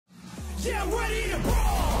Get ready to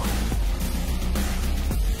brawl!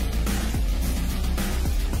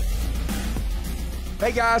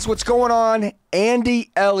 Hey guys, what's going on?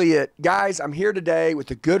 Andy Elliott. Guys, I'm here today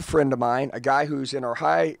with a good friend of mine, a guy who's in our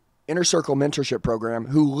high inner circle mentorship program,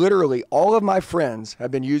 who literally all of my friends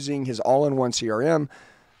have been using his all-in-one CRM.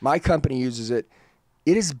 My company uses it.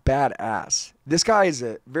 It is badass. This guy is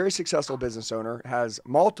a very successful business owner, has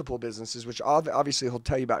multiple businesses, which obviously he'll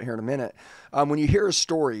tell you about here in a minute. When you hear his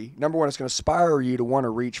story, number one, it's going to inspire you to want to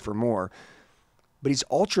reach for more. But he's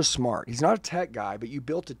ultra smart. He's not a tech guy, but you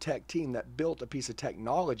built a tech team that built a piece of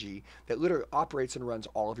technology that literally operates and runs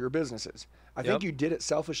all of your businesses. I think you did it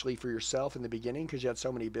selfishly for yourself in the beginning because you had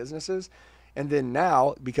so many businesses. And then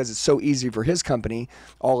now, because it's so easy for his company,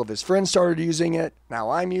 all of his friends started using it. Now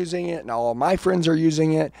I'm using it. Now all my friends are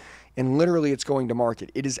using it. And literally it's going to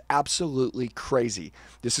market. It is absolutely crazy.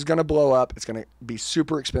 This is going to blow up. It's going to be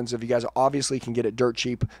super expensive. You guys obviously can get it dirt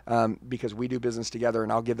cheap because we do business together,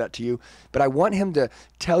 and I'll give that to you. But I want him to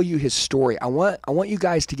tell you his story. I want you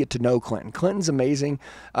guys to get to know Clinton. Clinton's amazing.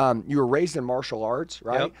 You were raised in martial arts,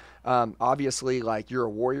 right? Yep. Obviously, like, you're a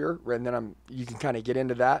warrior, and then you can kind of get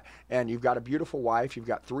into that. And you've got a beautiful wife. You've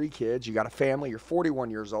got 3 kids. You got a family. You're 41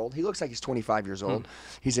 years old. He looks like he's 25 years old.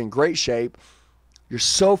 He's in great shape. You're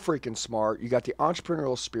so freaking smart. You got the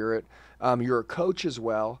entrepreneurial spirit. You're a coach as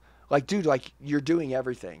well. Like, dude, like, you're doing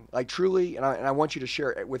everything. Like, truly, and I want you to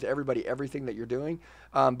share with everybody everything that you're doing.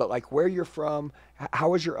 But, like, where you're from,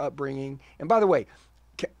 how was your upbringing? And by the way,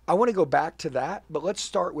 I want to go back to that, but let's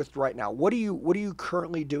start with right now. What are you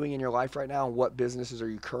currently doing in your life right now, and what businesses are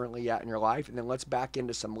you currently at in your life? And then let's back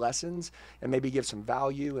into some lessons and maybe give some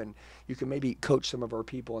value, and you can maybe coach some of our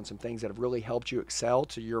people on some things that have really helped you excel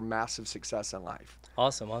to your massive success in life.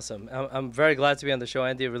 Awesome. I'm very glad to be on the show,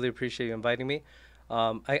 Andy. I really appreciate you inviting me.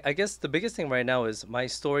 I guess the biggest thing right now is my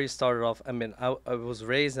story started off, I mean, I was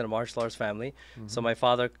raised in a martial arts family. So my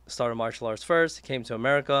father started martial arts first. He came to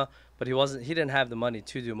America, but he didn't have the money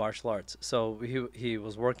to do martial arts. So he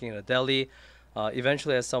was working in a deli.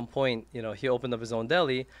 Eventually, at some point, he opened up his own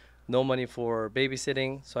deli. No money for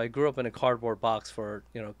babysitting. So I grew up in a cardboard box for,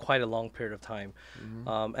 quite a long period of time.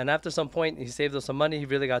 And after some point, he saved up some money. He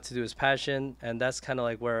really got to do his passion. And that's kind of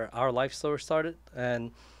like where our life story started.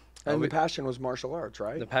 And the passion was martial arts,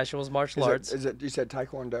 right? The passion was martial arts. Is it? You said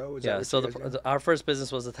Taekwondo? Yeah. So our first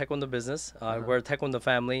business was the Taekwondo business. We're a Taekwondo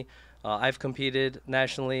family. I've competed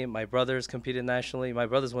nationally. My brothers competed nationally. My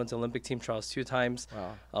brothers went to Olympic team trials 2 times.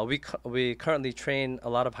 Wow. We currently train a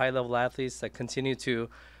lot of high-level athletes that continue to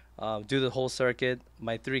do the whole circuit.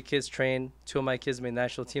 My 3 kids train. 2 of my kids made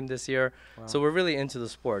national team this year. Wow. So we're really into the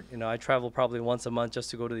sport. I travel probably once a month just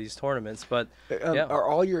to go to these tournaments. But yeah.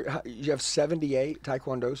 Are you have 78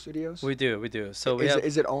 Taekwondo studios? We do. So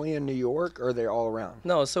is it only in New York, or are they all around?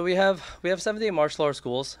 No. So we have 78 martial arts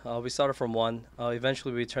schools. We started from 1.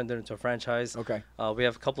 Eventually we turned it into a franchise. Okay. We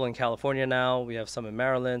have a couple in California now. We have some in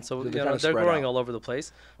Maryland. So they're growing all over the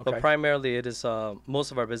place. Okay. But primarily it is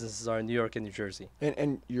most of our businesses are in New York and New Jersey.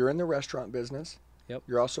 And you're in the restaurant business. Yep.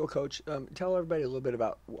 You're also a coach. Tell everybody a little bit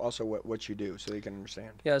about also what you do so they can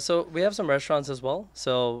understand. Yeah, so we have some restaurants as well.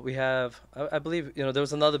 So we have, I believe, there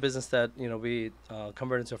was another business that, we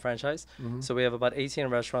converted into a franchise. So we have about 18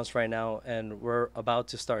 restaurants right now, and we're about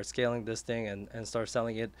to start scaling this thing and start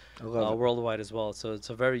selling it worldwide as well. So it's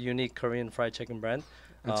a very unique Korean fried chicken brand.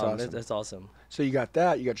 That's awesome. It's awesome. So you got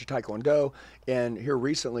that, you got your Taekwondo, and here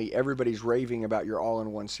recently everybody's raving about your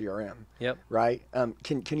all-in-one CRM. Yep. Right?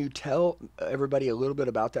 Can you tell everybody a little bit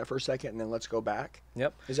about that for a second, and then let's go back?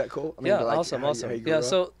 Yep. Is that cool? I mean, yeah, awesome. Yeah,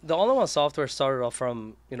 so the all-in-one software started off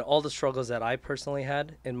from all the struggles that I personally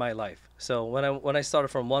had in my life. So when I started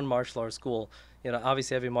from one martial arts school,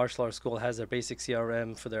 obviously every martial arts school has their basic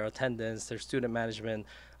CRM for their attendance, their student management,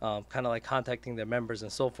 kind of like contacting their members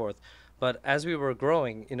and so forth. But as we were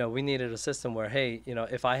growing, we needed a system where, hey,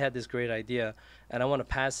 if I had this great idea and I want to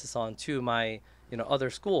pass this on to my,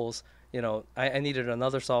 other schools, I needed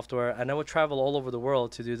another software, and I would travel all over the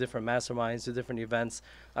world to do different masterminds, do different events.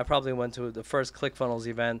 I probably went to the first ClickFunnels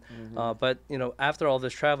event. But, after all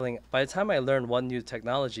this traveling, by the time I learned one new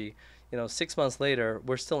technology, 6 months later,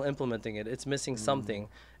 we're still implementing it. It's missing something,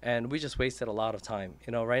 and we just wasted a lot of time.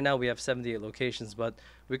 Right now we have 78 locations, but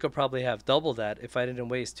we could probably have double that if I didn't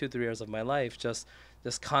waste 2-3 years of my life just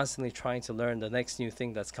constantly trying to learn the next new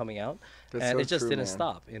thing that's coming out. And it just didn't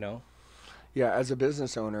stop, Yeah, as a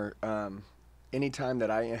business owner, anytime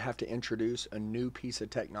that I have to introduce a new piece of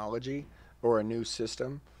technology or a new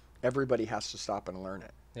system, everybody has to stop and learn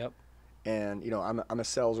it. Yep. And, I'm a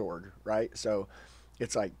sales org, right? So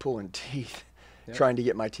it's like pulling teeth trying to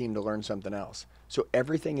get my team to learn something else. So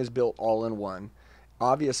everything is built all in one.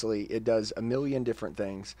 Obviously, it does a million different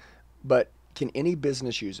things. but can any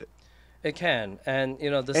business use it? It can, and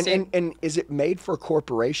And is it made for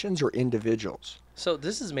corporations or individuals? So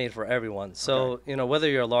this is made for everyone. So whether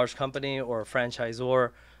you're a large company or a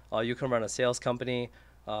franchisor, you can run a sales company.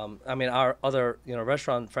 I mean, our other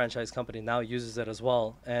restaurant franchise company now uses it as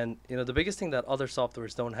well. And the biggest thing that other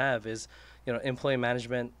softwares don't have is employee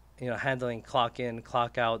management, handling clock in,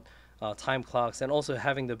 clock out, time clocks, and also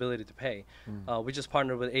having the ability to pay. We just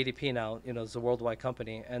partnered with ADP now. It's a worldwide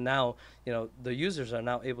company, and now the users are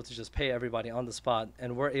now able to just pay everybody on the spot,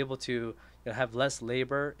 and we're able to have less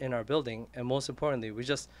labor in our building, and most importantly, we're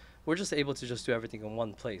just able to just do everything in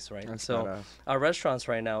one place, right? That's so badass. our restaurants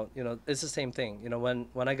right now, it's the same thing.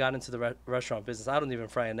 When I got into the restaurant business, I don't even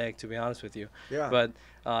fry an egg, to be honest with you. Yeah. But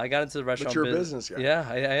I got into the restaurant But you're a business. business guy. Yeah,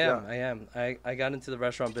 I am. Yeah. I am. I got into the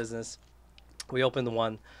restaurant business. We opened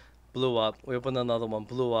one, blew up. We opened another one,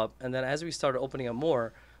 blew up. And then as we started opening up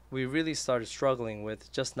more, we really started struggling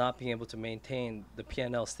with just not being able to maintain the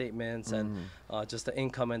P&L statements and just the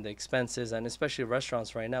income and the expenses. And especially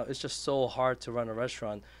restaurants right now, it's just so hard to run a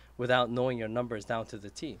restaurant without knowing your numbers down to the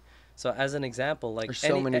T. So as an example, like There's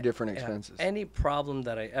so many different expenses. Any problem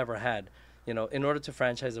that I ever had, in order to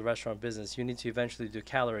franchise a restaurant business, you need to eventually do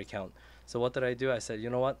calorie count. So what did I do? I said, you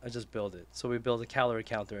know what? I just build it. So we build a calorie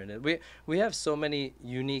counter in it. We have so many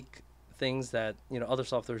unique things that other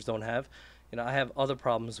softwares don't have. I have other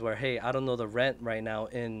problems where, hey, I don't know the rent right now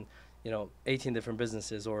in 18 different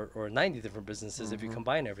businesses or 90 different businesses if you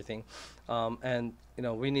combine everything, and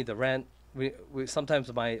we need the rent. We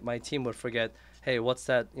sometimes my team would forget, hey, what's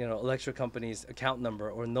that electric company's account number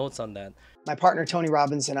or notes on that. My partner Tony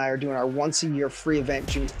Robbins and I are doing our once-a-year free event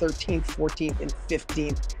June 13th, 14th, and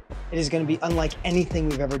 15th. It is going to be unlike anything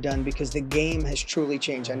we've ever done because the game has truly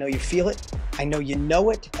changed. I know you feel it, I know you know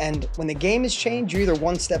it, and when the game has changed, you're either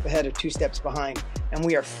one step ahead or two steps behind. And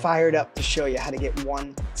we are fired up to show you how to get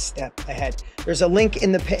one step ahead. There's a link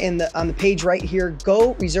on the page right here.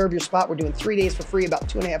 Go reserve your spot. We're doing 3 days for free, about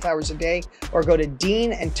 2.5 hours a day, or go to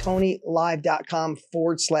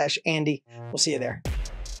deanandtonylive.com/Andy. We'll see you there.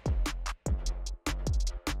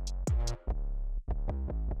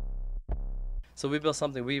 So we built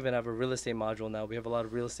something. We even have a real estate module now. We have a lot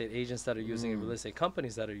of real estate agents that are using it, real estate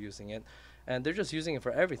companies that are using it, and they're just using it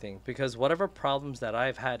for everything. Because whatever problems that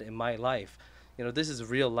I've had in my life, this is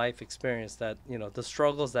real life experience that, the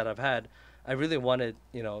struggles that I've had, I really wanted,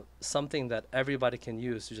 something that everybody can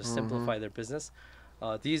use to just simplify their business.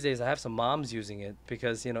 These days I have some moms using it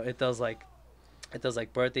because, it does like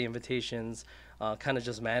birthday invitations, kind of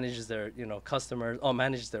just manages their, customers,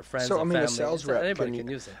 manages their friends So, I and mean, family. a sales rep Anybody can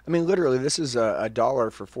use it. I mean, literally, this is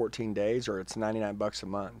 $1 for 14 days, or it's $99 a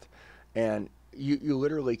month. And you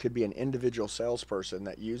literally could be an individual salesperson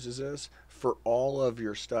that uses this for all of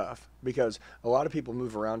your stuff, because a lot of people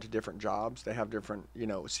move around to different jobs. They have different,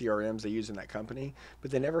 CRMs they use in that company, but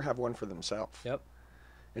they never have one for themselves. Yep.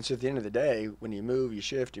 And so at the end of the day, when you move, you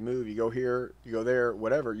shift, you move, you go here, you go there,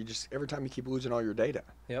 whatever, every time you keep losing all your data.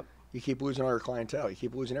 Yep. You keep losing all your clientele. You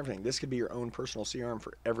keep losing everything. This could be your own personal CRM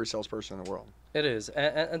for every salesperson in the world. It is.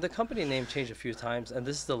 And the company name changed a few times, and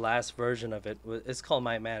this is the last version of it. It's called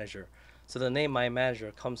MyManager. So the name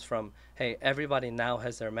MyManager comes from, hey, everybody now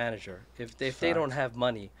has their manager. If they don't have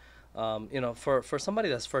money, for somebody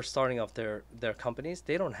that's first starting off their companies,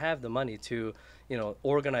 they don't have the money to,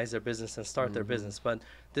 organize their business and start their business. But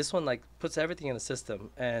this one puts everything in a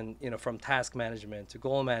system, and from task management to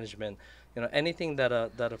goal management, anything that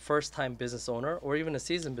a first time business owner or even a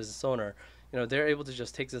seasoned business owner, they're able to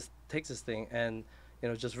just take this thing and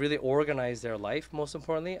just really organize their life, most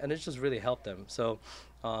importantly, and it's just really helped them. So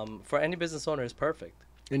for any business owner, it's perfect.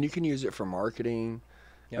 And you can use it for marketing.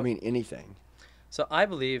 Yep. I mean, anything. So I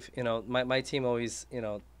believe, my team always,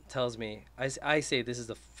 tells me, I say this is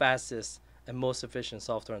the fastest and most efficient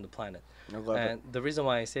software on the planet. I love it. And the reason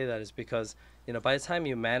why I say that is because, by the time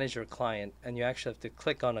you manage your client and you actually have to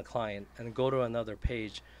click on a client and go to another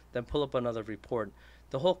page, then pull up another report,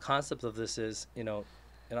 the whole concept of this is,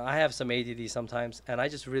 I have some ADD sometimes, and I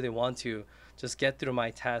just really want to just get through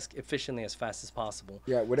my task efficiently as fast as possible.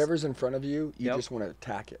 Yeah, whatever's in front of you, you Yep. just want to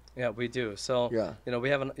attack it. Yeah, we do. So, Yeah. we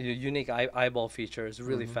have a unique eyeball feature. It's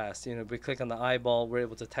really fast. We click on the eyeball, we're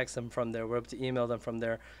able to text them from there, we're able to email them from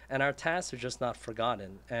there, and our tasks are just not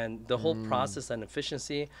forgotten. And the whole process and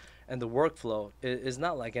efficiency and the workflow is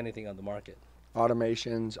not like anything on the market.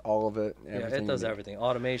 Automations, all of it. Yeah, it does everything.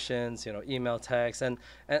 Automations, email, text, and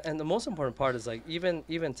the most important part is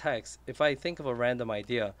even text. If I think of a random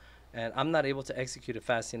idea, and I'm not able to execute it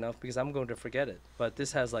fast enough because I'm going to forget it. But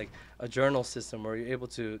this has a journal system where you're able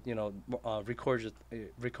to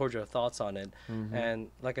record your thoughts on it, and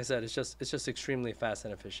like I said, it's just extremely fast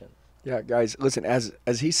and efficient. Yeah, guys, listen, as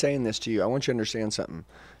he's saying this to you, I want you to understand something.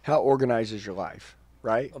 How organized is your life,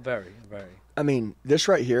 right? Oh, very, very. I mean, this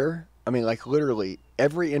right here, I mean, like literally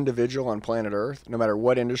every individual on planet Earth, no matter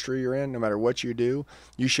what industry you're in, no matter what you do,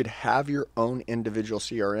 you should have your own individual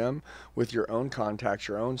CRM with your own contacts,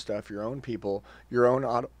 your own stuff, your own people, your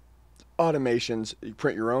own automations, you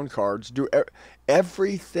print your own cards, do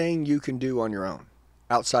everything you can do on your own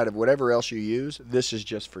outside of whatever else you use. This is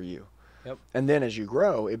just for you. Yep. And then as you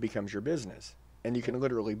grow, it becomes your business. And you can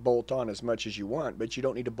literally bolt on as much as you want, but you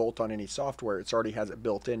don't need to bolt on any software. It's already has it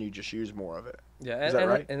built in. You just use more of it. Yeah, Is that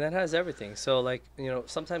right? And that has everything. So like,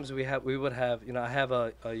 sometimes we would have, I have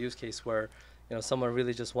a use case where, someone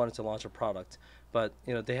really just wanted to launch a product, but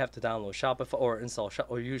they have to download Shopify or install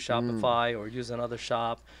or use Shopify or use another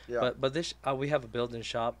shop. Yeah. But this we have a built-in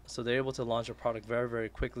shop, so they're able to launch a product very, very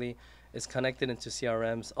quickly. It's connected into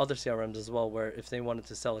CRMs, other CRMs as well, where if they wanted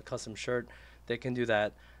to sell a custom shirt, they can do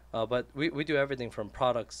that. But we do everything from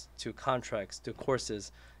products to contracts to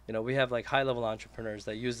courses. We have like high-level entrepreneurs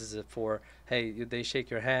that uses it for, hey, they shake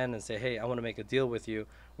your hand and say, hey, I want to make a deal with you.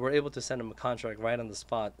 We're able to send them a contract right on the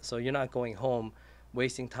spot. So you're not going home,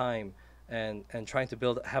 wasting time and trying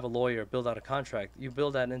to have a lawyer build out a contract. You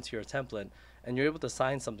build that into your template, and you're able to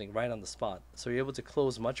sign something right on the spot. So you're able to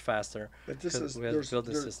close much faster because we have to build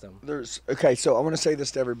the system. Okay, so I want to say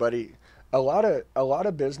this to everybody. A lot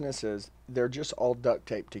of businesses, they're just all duct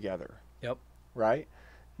taped together. Yep. Right?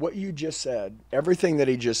 What you just said, everything that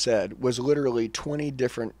he just said was literally 20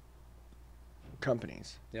 different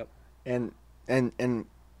companies. Yep. And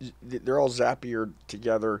they're all Zapier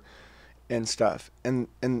together and stuff. And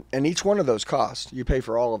each one of those costs, you pay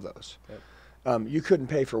for all of those. Yep. You couldn't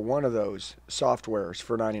pay for one of those softwares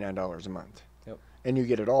for $99 a month. Yep. And you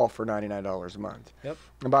get it all for $99 a month. Yep.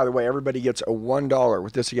 And by the way, everybody gets a $1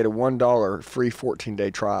 with this. You get a $1 free 14-day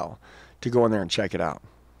trial to go in there and check it out.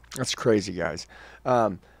 That's crazy, guys.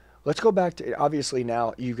 Let's go back to, obviously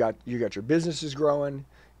now you got your business is growing,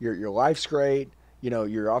 your life's great,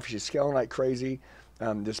 you're obviously scaling like crazy.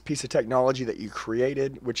 This piece of technology that you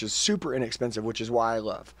created, which is super inexpensive, which is why I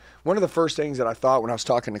love. One of the first things that I thought when I was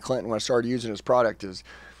talking to Clinton when I started using his product is,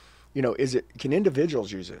 can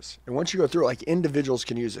individuals use this? And once you go through, like, individuals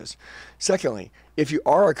can use this. Secondly, if you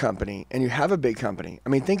are a company and you have a big company, I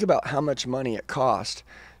mean, think about how much money it costs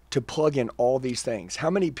to plug in all these things. How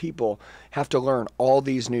many people have to learn all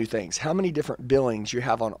these new things? How many different billings you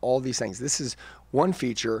have on all these things? This is one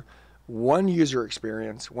feature, one user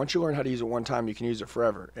experience. Once you learn how to use it one time, you can use it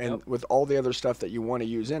forever. And Yep. with all the other stuff that you want to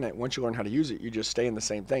use in it, once you learn how to use it, you just stay in the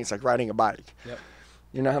same thing. It's like riding a bike. Yep.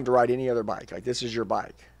 You don't have to ride any other bike. Like, this is your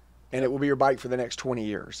bike. And it will be your bike for the next 20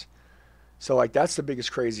 years. So, like, that's the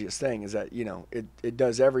biggest, craziest thing is that, it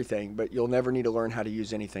does everything, but you'll never need to learn how to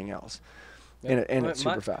use anything else. Yeah. And it's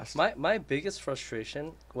super fast. My biggest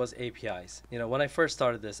frustration was APIs. When I first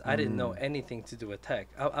started this, I didn't know anything to do with tech.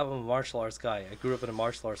 I'm a martial arts guy. I grew up in a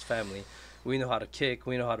martial arts family. We know how to kick.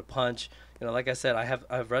 We know how to punch. Like I said, I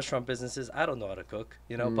have restaurant businesses. I don't know how to cook.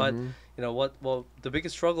 But Well, the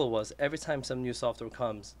biggest struggle was every time some new software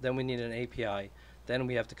comes, then we need an API. Then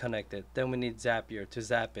we have to connect it. Then we need Zapier to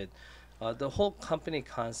zap it. The whole company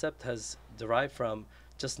concept has derived from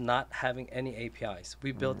just not having any APIs.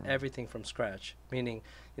 We built everything from scratch, meaning,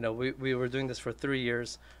 we were doing this for 3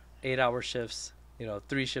 years, 8-hour shifts,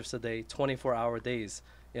 3 shifts a day, 24-hour days.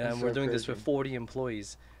 And we're doing this with 40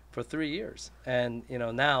 employees for 3 years. And,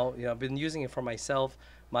 now, I've been using it for myself,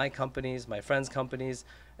 my companies, my friends' companies,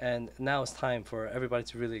 and now it's time for everybody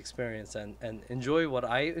to really experience and enjoy what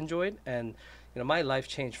I enjoyed. And, my life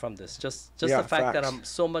changed from this. Just the fact that I'm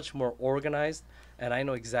so much more organized and I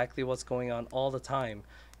know exactly what's going on all the time.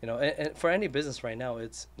 And for any business right now,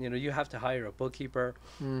 it's, you have to hire a bookkeeper,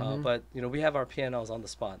 but, we have our P&Ls on the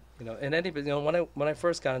spot. And any, when I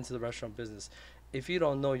first got into the restaurant business, if you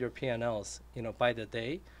don't know your P&Ls, by the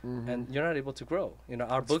day, and you're not able to grow.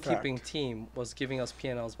 Our bookkeeping team was giving us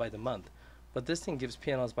P&Ls by the month, but this thing gives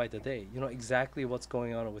P&Ls by the day. You know exactly what's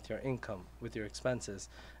going on with your income, with your expenses,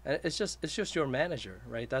 and it's just your manager,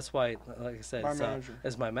 right? That's why, like I said,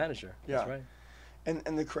 it's my manager. Yeah. That's right.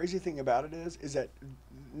 And the crazy thing about it is that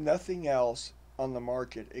nothing else on the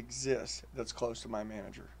market exists that's close to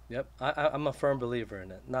MyManager. Yep, I'm a firm believer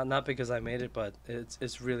in it. Not because I made it, but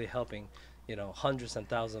it's really helping, hundreds and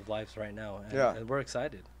thousands of lives right now. And we're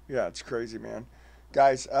excited. Yeah, it's crazy, man.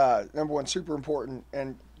 Guys, number one, super important,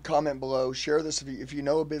 and comment below. Share this if you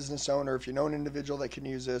know a business owner, if you know an individual that can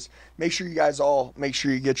use this. Make sure you guys all make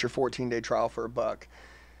sure you get your 14-day trial for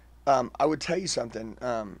 $1. I would tell you something.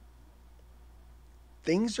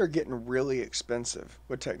 Things are getting really expensive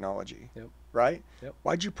with technology. Yep. Right? Yep.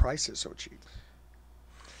 Why'd you price it so cheap?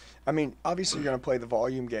 I mean, obviously you're going to play the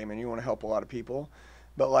volume game and you want to help a lot of people,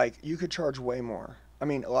 but like you could charge way more. I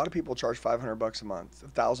mean, a lot of people charge $500 a month,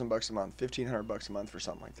 $1,000 a month, $1,500 a month for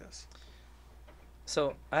something like this.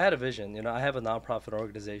 So I had a vision. I have a nonprofit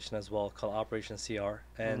organization as well called Operation CR,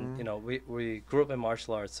 and we grew up in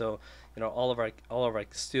martial arts. So all of our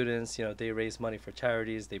students, they raise money for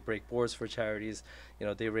charities, they break boards for charities,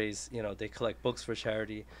 they collect books for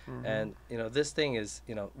charity, and this thing is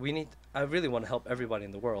I really want to help everybody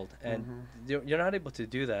in the world, and you're not able to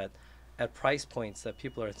do that at price points that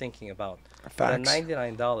people are thinking about. Facts. At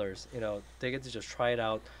 $99, they get to just try it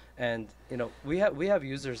out, and we have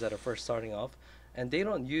users that are first starting off, and they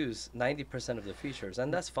don't use 90% of the features,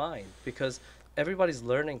 and that's fine because everybody's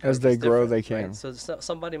learning as they grow. They can. Right? So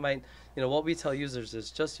somebody might, what we tell users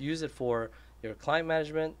is just use it for your client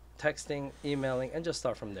management, texting, emailing, and just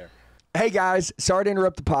start from there. Hey guys, sorry to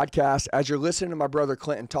interrupt the podcast. As you're listening to my brother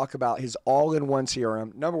Clinton talk about his all-in-one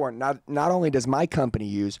CRM, number one, not only does my company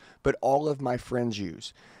use, but all of my friends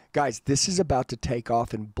use. Guys, this is about to take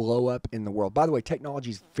off and blow up in the world. By the way, technology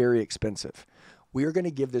is very expensive. We are going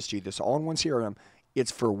to give this to you, this all-in-one CRM.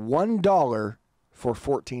 It's for $1 for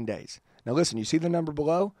 14 days. Now listen, you see the number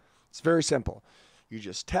below? It's very simple. You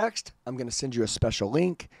just text. I'm going to send you a special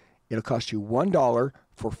link. It'll cost you $1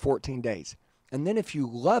 for 14 days. And then if you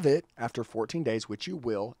love it after 14 days, which you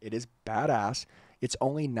will, it is badass, it's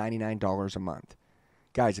only $99 a month.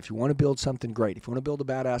 Guys, if you want to build something great, if you want to build a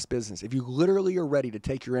badass business, if you literally are ready to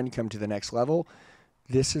take your income to the next level,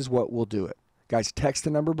 this is what will do it. Guys, text the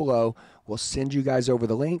number below. We'll send you guys over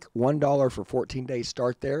the link. $1 for 14 days.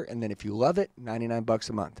 Start there. And then if you love it, $99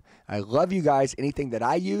 a month. I love you guys. Anything that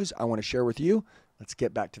I use, I want to share with you. Let's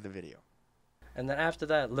get back to the video. And then after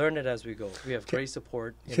that, learn it as we go. We have great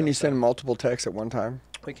support. Can you send multiple texts at one time?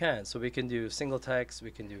 We can. So we can do single text. We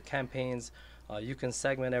can do campaigns. You can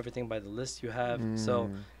segment everything by the list you have. So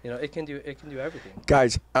it can do everything.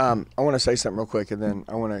 Guys, I want to say something real quick, and then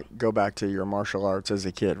I want to go back to your martial arts as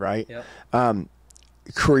a kid, right? Yep.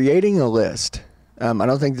 Creating a list. I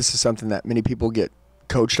don't think this is something that many people get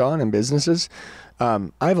coached on in businesses. I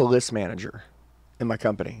have a list manager in my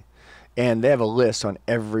company, and they have a list on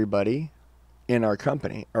everybody in our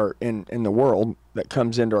company or in the world that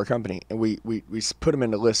comes into our company, and we put them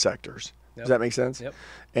into list sectors. Yep. Does that make sense? Yep.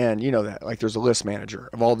 And you know that, like there's a list manager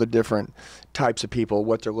of all the different types of people,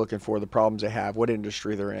 what they're looking for, the problems they have, what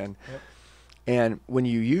industry they're in. Yep. And when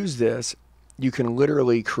you use this, you can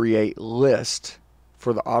literally create lists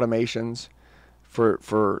for the automations, for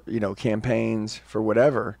campaigns, for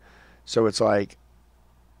whatever. So it's like,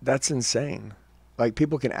 that's insane. Like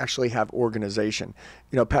people can actually have organization.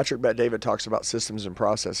 Patrick Bet-David talks about systems and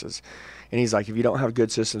processes. And he's like, if you don't have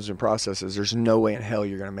good systems and processes, there's no way in hell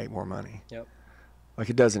you're going to make more money. Yep.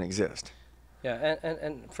 Like it doesn't exist. Yeah,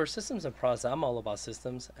 and for systems and process, I'm all about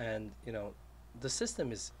systems. And, the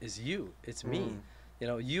system is you. It's me.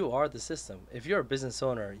 You are the system. If you're a business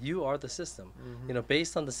owner, you are the system.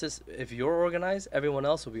 Based on the system, if you're organized, everyone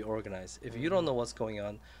else will be organized. If you don't know what's going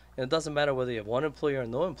on, it doesn't matter whether you have one employee or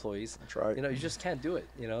no employees. That's right. You just can't do it.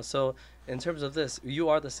 So in terms of this, you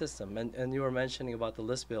are the system. And you were mentioning about the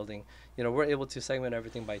list building. We're able to segment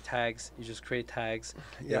everything by tags. You just create tags.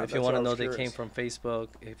 If you want to know they came from Facebook,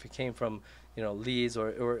 if it came from leads,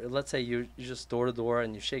 or let's say you just door to door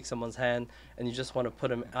and you shake someone's hand and you just want to put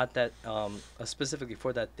them at that specifically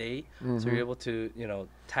for that day. So you're able to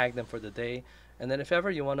tag them for the day. And then if ever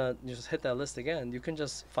you want to just hit that list again, you can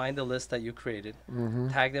just find the list that you created,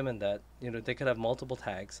 tag them in that. They could have multiple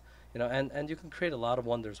tags, and you can create a lot of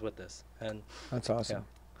wonders with this. And that's awesome.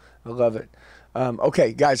 Yeah. I love it.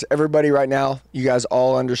 Okay, guys, everybody right now, you guys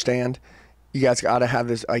all understand. You guys got to have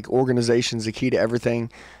this, like organization's the key to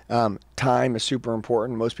everything. Time is super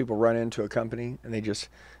important. Most people run into a company and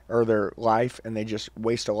or their life, and they just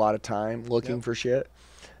waste a lot of time looking for shit.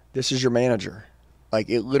 This is your manager. Like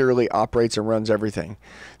it literally operates and runs everything.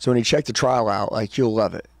 So when you check the trial out, like you'll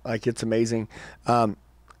love it. Like it's amazing.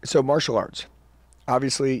 So martial arts.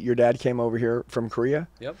 Obviously, your dad came over here from Korea.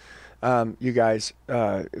 Yep. You guys,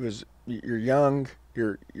 you're young.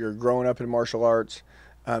 You're growing up in martial arts.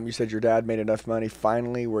 You said your dad made enough money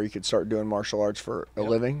finally where you could start doing martial arts for a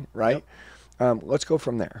living, right? Yep. Let's go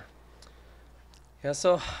from there. Yeah.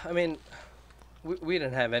 So I mean, we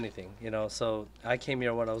didn't have anything, So I came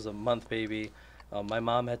here when I was a month baby. My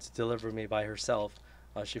mom had to deliver me by herself.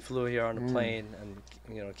 She flew here on a plane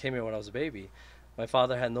and came here when I was a baby. My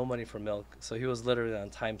father had no money for milk, so he was literally on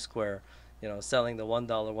Times Square, selling the $1,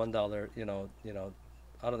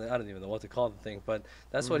 I don't even know what to call the thing, but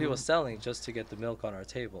that's what he was selling just to get the milk on our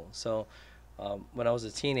table. So when I was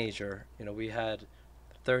a teenager, we had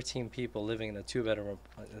 13 people living in a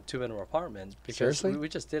two-bedroom apartment because Seriously? we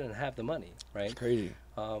just didn't have the money, right? It's crazy.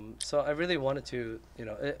 So I really wanted to,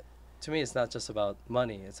 to me, it's not just about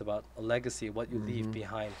money. It's about a legacy, what you leave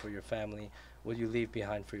behind for your family, what you leave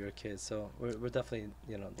behind for your kids. So we're definitely,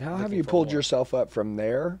 How have looking you for pulled more. yourself up from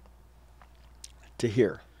there to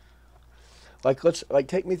here? Like,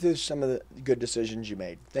 take me through some of the good decisions you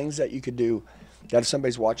made, things that you could do that if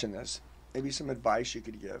somebody's watching this, maybe some advice you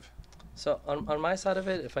could give. So on my side of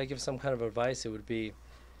it, if I give some kind of advice, it would be,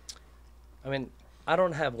 I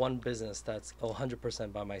don't have one business that's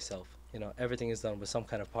 100% by myself. Everything is done with some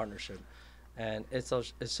kind of partnership. And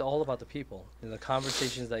it's all about the people, the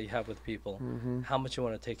conversations that you have with people, how much you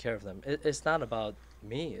want to take care of them. It's not about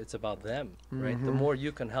me, it's about them, right? The more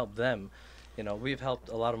you can help them, we've helped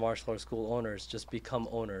a lot of martial arts school owners just become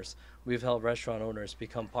owners. We've helped restaurant owners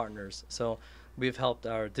become partners. So we've helped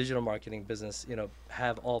our digital marketing business,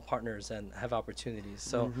 have all partners and have opportunities.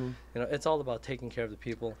 So, it's all about taking care of the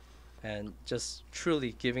people and just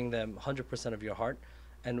truly giving them 100% of your heart.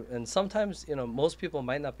 And sometimes, most people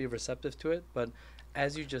might not be receptive to it, but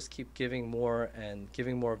as you just keep giving more and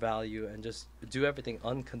giving more value and just do everything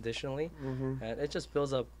unconditionally, and it just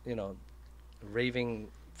builds up, raving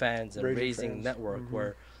fans and raising network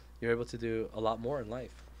where you're able to do a lot more in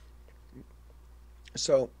life.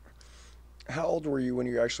 So how old were you when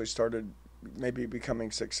you actually started maybe becoming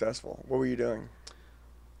successful? What were you doing?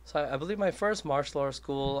 So I believe my first martial arts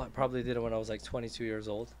school, I probably did it when I was like 22 years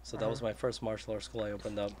old. So that was my first martial arts school I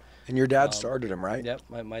opened up. And your dad started them, right? Yep,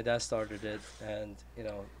 my dad started it. And,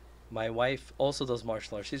 my wife also does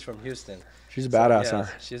martial arts. She's from Houston. She's a badass, yeah,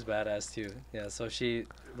 huh? She's badass too. Yeah, so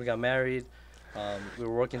we got married. We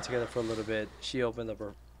were working together for a little bit. She opened up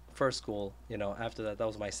her first school. After that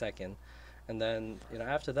was my second. And then,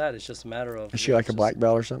 after that, it's just a matter of... Is she like a black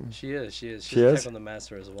belt or something? She is. She's She is? Taekwondo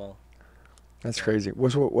master as well. That's crazy.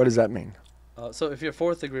 What does that mean? So if you're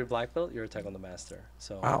 4th degree black belt, you're a Taekwondo master.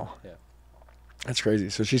 So wow. Yeah. That's crazy.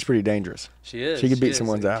 So she's pretty dangerous. She is. She could beat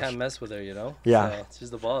someone's ass. You can't mess with her, Yeah. So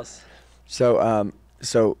she's the boss.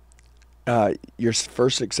 So your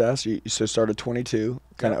first success, you started 22,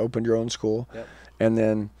 kind of opened your own school. Yep. And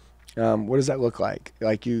then what does that look like?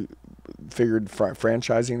 Like you figured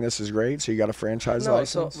franchising this is great, so you got a franchise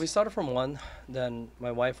license? So we started from one, then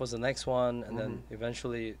my wife was the next one, and then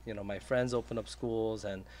eventually, my friends opened up schools,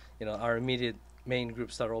 and, our immediate main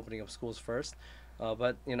group started opening up schools first.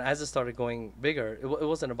 But, as it started going bigger, it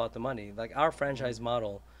wasn't about the money. Like, our franchise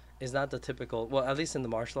model is not the typical, well, at least in the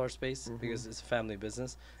martial arts space, because it's a family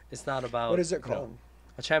business, it's not about... What is it called?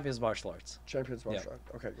 A Champions Martial Arts. Champions Martial Arts.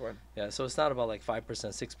 Okay, go ahead. Yeah, so it's not about like 5%, 6%,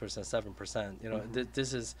 7%.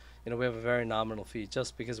 This is, we have a very nominal fee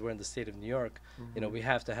just because we're in the state of New York. We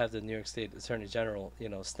have to have the New York State Attorney General,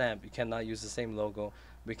 stamp. You cannot use the same logo.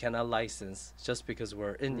 We cannot license just because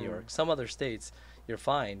we're in New York. Some other states, you're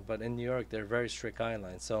fine, but in New York, they're very strict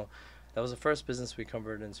guidelines. So that was the first business we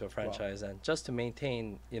converted into a franchise, and just to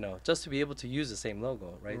maintain, just to be able to use the same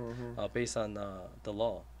logo, right, based on the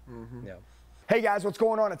law. Yeah. Hey guys, what's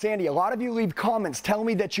going on? It's Andy. A lot of you leave comments telling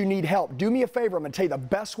me that you need help. Do me a favor. I'm going to tell you the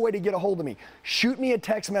best way to get a hold of me. Shoot me a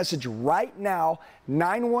text message right now,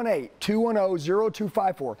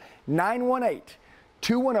 918-210-0254.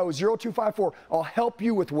 918-210-0254. I'll help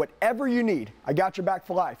you with whatever you need. I got your back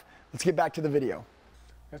for life. Let's get back to the video.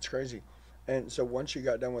 That's crazy. And so once you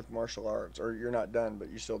got done with martial arts, or you're not done, but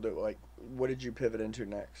you still do it, like, what did you pivot into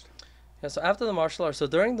next? Yeah, so after the martial arts, so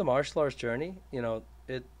during the martial arts journey,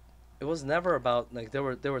 it was never about, like, there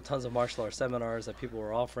were tons of martial arts seminars that people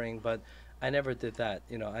were offering, but I never did that.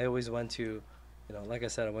 I always went to, like I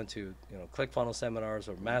said, I went to, ClickFunnels seminars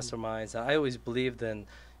or masterminds. I always believed in,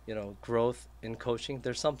 growth in coaching.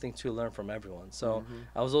 There's something to learn from everyone. So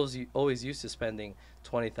I was always used to spending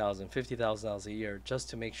 $20,000, $50,000 a year just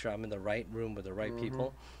to make sure I'm in the right room with the right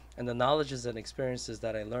people. And the knowledges and experiences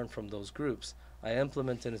that I learned from those groups, I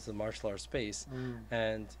implemented into the martial arts space.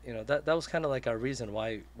 And that was kind of like our reason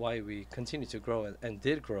why we continued to grow and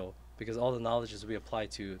did grow, because all the knowledges we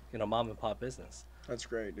applied to mom and pop business. That's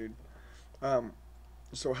great, dude.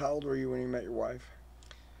 So how old were you when you met your wife?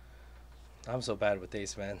 I'm so bad with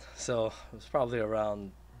dates, man. So it was probably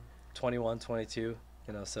around 21, 22,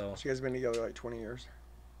 so. So you guys been together like 20 years?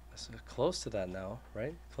 So close to that now,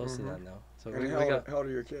 right? Close to that now. So And how old are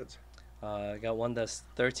your kids? I got one that's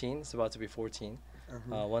 13, it's about to be 14,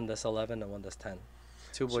 one that's 11, and one that's 10.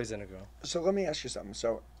 Two boys and a girl. So let me ask you something.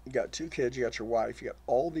 So you got 2 kids, you got your wife, you got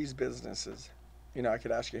all these businesses. I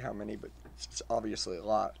could ask you how many, but it's obviously a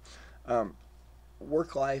lot.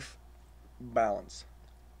 Work-life balance.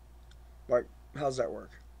 Like, how's that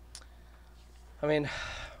work? I mean,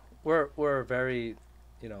 we're very,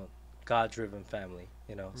 God-driven family,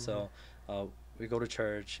 you know. So we go to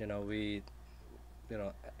church, you know.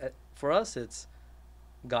 For us, it's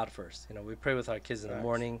God first. You know, we pray with our kids in the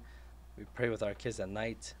morning, we pray with our kids at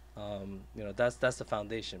night. You know, that's the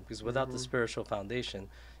foundation, because without the spiritual foundation,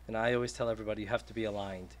 and I always tell everybody, you have to be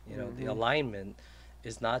aligned. You know, the alignment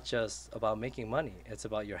is not just about making money. It's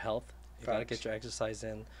about your health. You got to get your exercise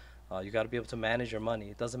in. You got to be able to manage your money.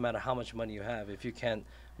 It doesn't matter how much money you have. If you can't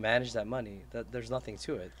manage that money, there's nothing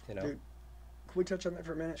to it, you know. Dude, can we touch on that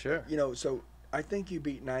for a minute? Sure. You know, so I think you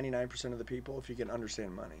beat 99% of the people if you can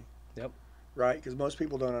understand money. Yep. Right? Because most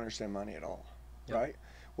people don't understand money at all. Yep. Right?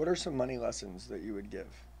 What are some money lessons that you would give?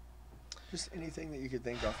 Just anything that you could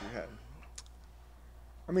think off your head.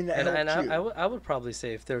 I mean, I would probably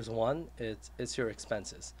say, if there's one, it's your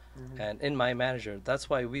expenses. And in MyManager, that's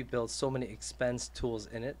why we build so many expense tools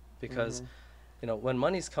in it, because you know, when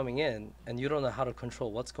money's coming in and you don't know how to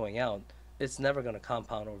control what's going out, it's never going to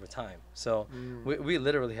compound over time. So we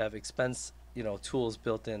literally have expense, you know, tools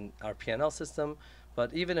built in our P&L system.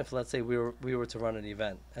 But even if, let's say, we were to run an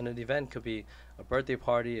event, and an event could be a birthday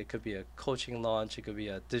party, it could be a coaching launch, it could be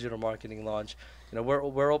a digital marketing launch. You know,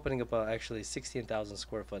 we're opening up actually 16,000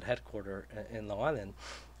 square foot headquarter in Long Island,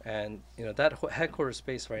 and you know, that headquarter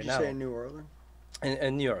space right now. Did you say in New Orleans?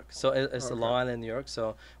 In New York. So it's the Long Island, New York.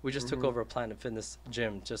 So we just took over a Planet Fitness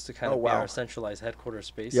gym just to kind of be our centralized headquarters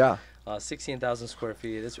space. Yeah. 16,000 square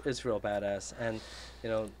feet. It's real badass. And, you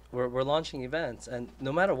know, we're launching events. And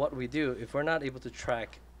no matter what we do, if we're not able to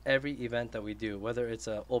track every event that we do, whether it's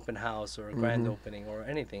an open house or a grand opening or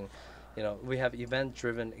anything, you know, we have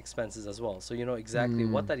event-driven expenses as well. So you know exactly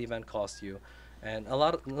what that event costs you. And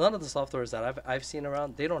none of the softwares that I've seen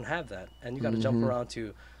around, they don't have that. And you got to jump around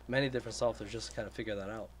to many different softwares just to kind of figure that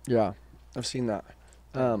out. Yeah, I've seen that.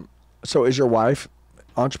 So is your wife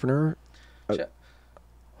entrepreneur?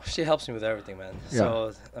 She helps me with everything, man. Yeah.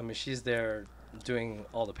 So I mean, she's there doing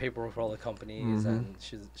all the paperwork for all the companies, and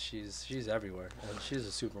she's everywhere, and she's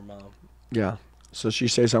a super mom. Yeah. So she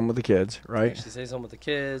stays home with the kids, right? She stays home with the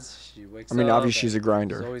kids. She wakes up. I mean, obviously she's a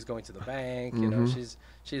grinder. She's always going to the bank. You know,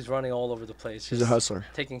 she's running all over the place. She's a hustler.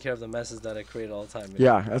 Taking care of the messes that I create all the time.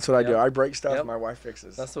 Yeah, that's what I do. I break stuff. My wife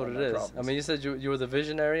fixes. That's what it is. Problems. I mean, you said you were the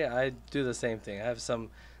visionary. I do the same thing. I have some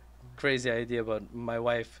crazy idea, but my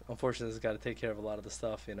wife, unfortunately, has got to take care of a lot of the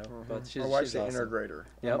stuff, you know. But my wife's an awesome. integrator.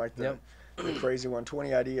 Yep. I'm like the crazy one.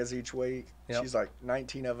 20 ideas each week. Yep. She's like,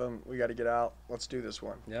 19 of them. We got to get out. Let's do this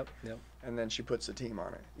one. Yep. And then she puts the team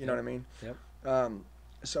on it. You know what I mean? Yep.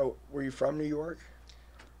 So were you from New York?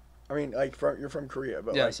 I mean, like, you're from Korea,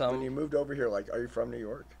 but so when you moved over here, like, are you from New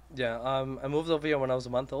York? Yeah. I moved over here when I was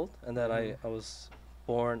a month old, and then I was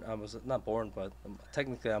born. I was not born, but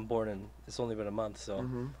technically I'm born, and it's only been a month. So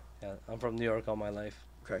yeah, I'm from New York all my life.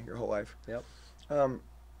 Okay, your whole life. Yep.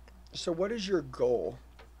 So what is your goal?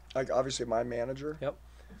 Like, obviously, MyManager.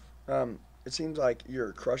 Yep. It seems like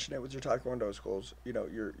you're crushing it with your Taekwondo schools. You know,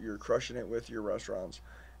 you're crushing it with your restaurants.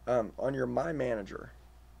 On your MyManager,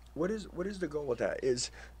 what is the goal with that?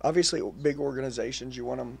 Is obviously big organizations, you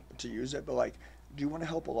want them to use it, but like, do you want to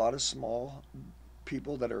help a lot of small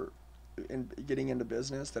people that are getting into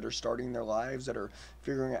business, that are starting their lives, that are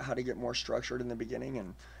figuring out how to get more structured in the beginning,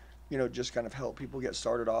 and you know, just kind of help people get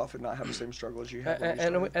started off and not have the same struggles you had?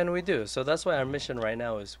 And we do. So that's why our mission right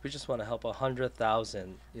now is we just want to help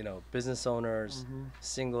 100,000, you know, business owners,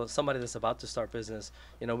 somebody that's about to start business.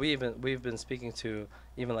 You know, we've been speaking to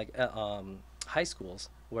even like high schools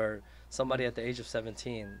where somebody at the age of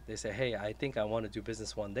 17, they say, hey, I think I want to do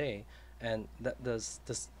business one day, and the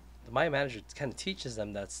MyManager kind of teaches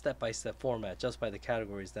them that step-by-step format just by the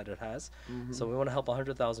categories that it has. So we want to help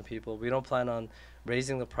 100,000 people. We don't plan on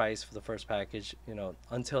raising the price for the first package, you know,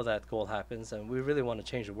 until that goal happens, and we really want to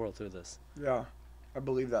change the world through this. Yeah, I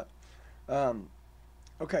believe that.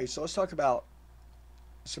 Okay, so let's talk about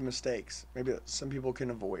some mistakes maybe that some people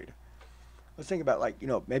can avoid. Let's think about, like, you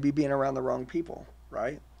know, maybe being around the wrong people,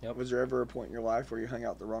 right? Yep. Was there ever a point in your life where you hung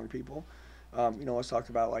out with the wrong people? You know, let's talk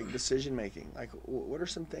about like decision making. Like, what are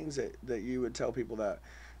some things that you would tell people that,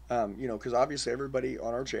 you know, because obviously everybody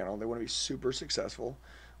on our channel, they want to be super successful.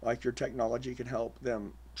 Like, your technology can help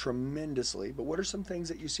them tremendously. But what are some things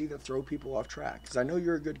that you see that throw people off track? Because I know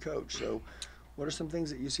you're a good coach. So what are some things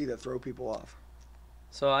that you see that throw people off?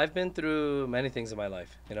 So I've been through many things in my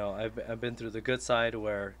life. You know, I've been through the good side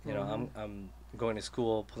where, you know, I'm going to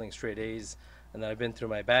school, pulling straight A's. And then I've been through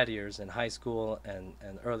my bad years in high school and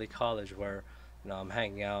early college where, you know, I'm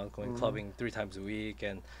hanging out, going clubbing 3 times a week,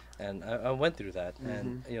 and I went through that.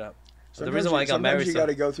 And, you know, the reason why I got married. Sometimes you got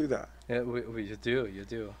to go through that. Yeah, you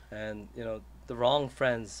do. And, you know, the wrong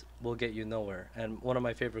friends will get you nowhere. And one of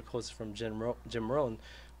my favorite quotes from Jim Rohn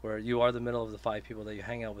where you are the middle of the 5 people that you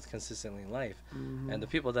hang out with consistently in life. And the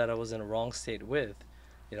people that I was in a wrong state with,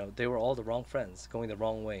 you know, they were all the wrong friends, going the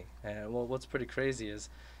wrong way. And what's pretty crazy is,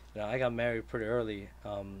 you know, I got married pretty early,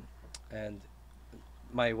 and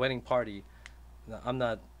my wedding party, I'm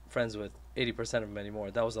not friends with 80% of them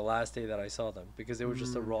anymore. That was the last day that I saw them, because they were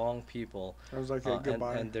just the wrong people. It was like a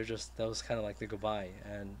goodbye. And they're just, that was kind of like the goodbye.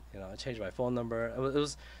 And, you know, I changed my phone number. It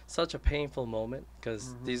was such a painful moment,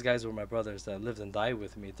 because these guys were my brothers that lived and died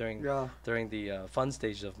with me during the fun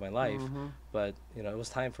stages of my life. But, you know, it was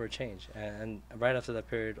time for a change. And right after that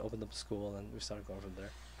period, opened up a school, and we started going from there.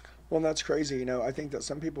 Well, that's crazy. You know, I think that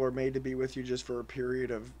some people are made to be with you just for a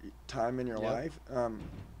period of time in your life,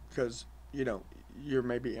 because, you know, you're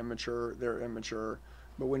maybe immature, they're immature,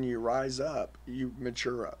 but when you rise up, you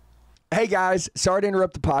mature up. Hey guys, sorry to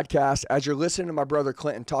interrupt the podcast. As you're listening to my brother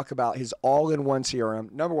Clinton talk about his all-in-one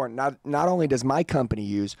CRM, number one, not only does my company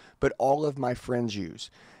use, but all of my friends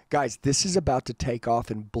use. Guys, this is about to take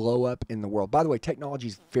off and blow up in the world. By the way, technology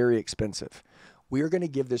is very expensive. We are going to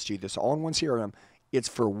give this to you, this all-in-one CRM. It's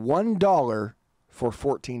for $1 for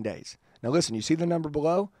 14 days. Now listen, you see the number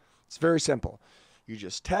below? It's very simple. You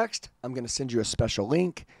just text, I'm going to send you a special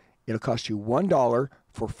link. It'll cost you $1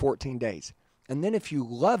 for 14 days. And then if you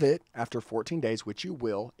love it after 14 days, which you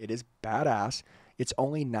will, it is badass, it's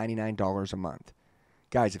only $99 a month.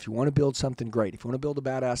 Guys, if you want to build something great, if you want to build a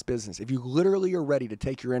badass business, if you literally are ready to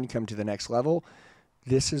take your income to the next level,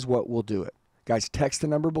 this is what will do it. Guys, text the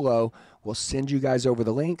number below. We'll send you guys over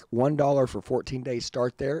the link. $1 for 14 days.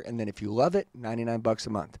 Start there. And then if you love it, $99 a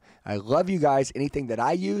month. I love you guys. Anything that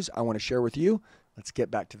I use, I want to share with you. Let's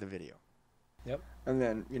get back to the video. Yep. And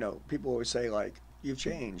then, you know, people always say, like, you've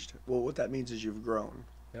changed. Well, what that means is you've grown.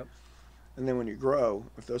 Yep. And then when you grow,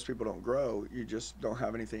 if those people don't grow, you just don't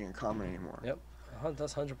have anything in common anymore. Yep.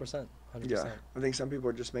 That's 100%. Yeah. I think some people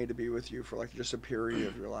are just made to be with you for, like, just a period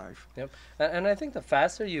of your life. Yep. And I think the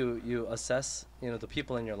faster you assess, you know, the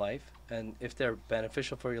people in your life, and if they're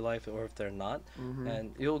beneficial for your life or if they're not,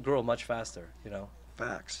 and you'll grow much faster, you know.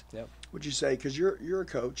 Facts. Yep. Would you say, because you're a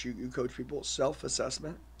coach, you coach people,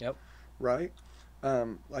 self-assessment? Yep. Right?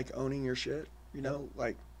 Like owning your shit, you know,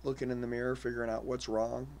 like looking in the mirror, figuring out what's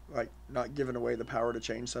wrong, like not giving away the power to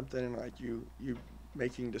change something, and like you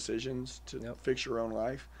making decisions to fix your own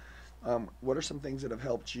life. What are some things that have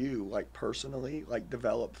helped you, like personally, like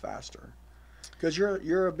develop faster? Because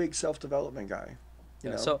you're a big self-development guy.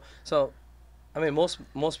 You know? So, I mean,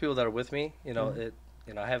 most people that are with me, you know,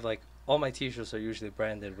 I have like all my T-shirts are usually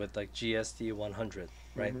branded with like GSD 100,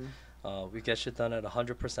 right? We get shit done at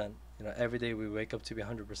 100%. You know, every day we wake up to be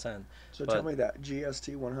 100%. So tell me that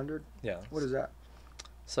GST 100. Yeah. What is that?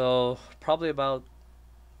 So probably about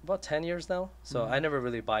 10 years now. So I never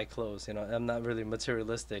really buy clothes. You know, I'm not really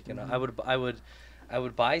materialistic. You know, I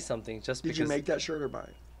would buy something just because. Did you make that shirt or buy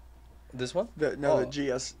it? This one? The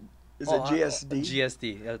GS. Is it GSD?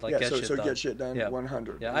 GSD. Like yeah, get so shit done. Get shit done. Yeah.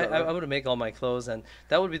 100. Yeah, I would make all my clothes, and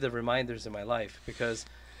that would be the reminders in my life, because,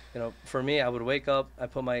 you know, for me, I would wake up, I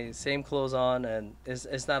put my same clothes on, and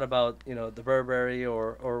it's not about, you know, the Burberry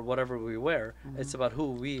or whatever we wear. It's about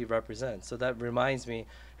who we represent. So that reminds me,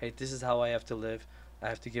 hey, this is how I have to live. I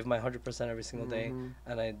have to give my 100% every single day,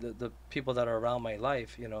 and the people that are around my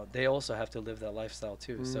life, you know, they also have to live that lifestyle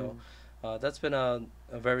too. So that's been a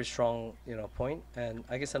very strong, you know, point. And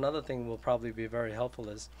I guess another thing will probably be very helpful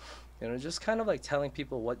is, you know, just kind of like telling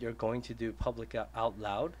people what you're going to do public out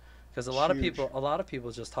loud. Because a lot of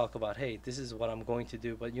people just talk about, hey, this is what I'm going to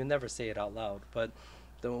do, but you never say it out loud. But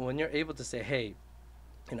when you're able to say, hey,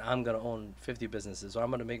 you know, I'm going to own 50 businesses, or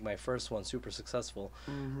I'm going to make my first one super successful,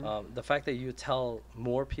 the fact that you tell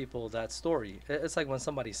more people that story, it's like when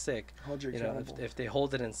somebody's sick, you know, if they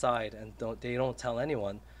hold it inside and they don't tell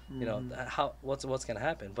anyone, you know, what's going to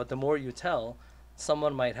happen. But the more you tell,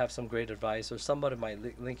 someone might have some great advice, or somebody might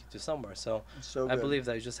link you to somewhere. So I believe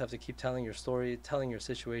that you just have to keep telling your story, telling your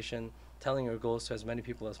situation, telling your goals to as many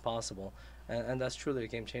people as possible, and that's truly a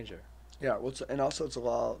game changer. Yeah, well, and also it's a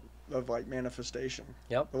law of like manifestation.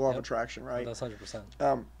 Yep. The law of attraction, right? That's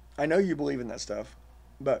 100%. I know you believe in that stuff,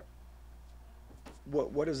 but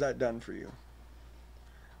what has that done for you?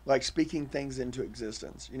 Like speaking things into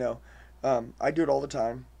existence. You know, I do it all the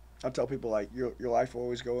time. I tell people, like, your life will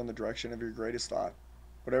always go in the direction of your greatest thought.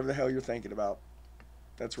 Whatever the hell you're thinking about,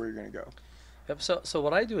 that's where you're going to go. Yep. So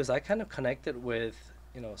what I do is I kind of connect it with,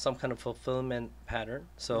 you know, some kind of fulfillment pattern.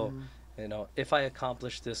 So, you know, if I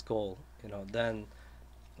accomplish this goal, you know, then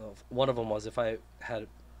one of them was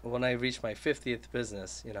when I reached my 50th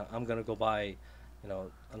business, you know, I'm going to go buy, you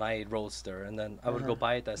know, an i8 Roadster, and then I would go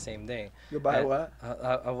buy it that same day. You buy what?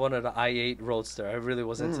 I wanted an i8 Roadster. I really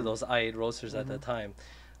was into those i8 Roadsters at that time.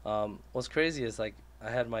 What's crazy is, like, I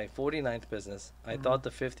had my 49th business. I thought the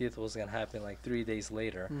 50th was gonna happen like 3 days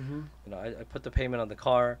later. You know, I put the payment on the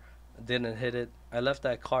car, didn't hit it. I left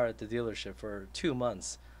that car at the dealership for 2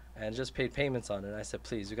 months and just paid payments on it. I said,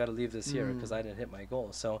 please, you got to leave this here because I didn't hit my goal.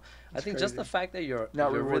 So I think just the fact that you're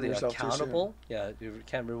really accountable, you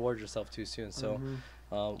can't reward yourself too soon. So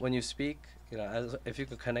when you speak, you know, if you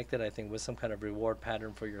could connect it, I think, with some kind of reward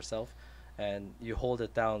pattern for yourself, and you hold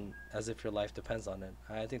it down as if your life depends on it,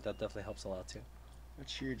 I think that definitely helps a lot too.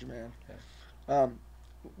 That's huge, man. Yeah.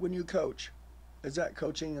 When you coach, is that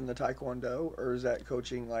coaching in the Taekwondo, or is that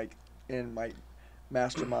coaching like in like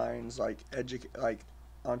masterminds, like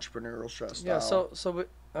entrepreneurial style? Yeah, so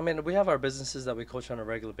I mean, we have our businesses that we coach on a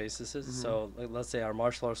regular basis. So like, let's say our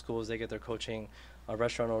martial arts schools, they get their coaching. Our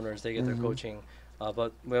restaurant owners, they get their coaching.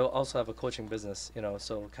 But we'll also have a coaching business, you know,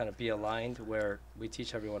 so kind of be aligned, where we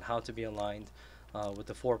teach everyone how to be aligned with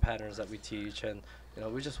the 4 patterns that we teach. And, you know,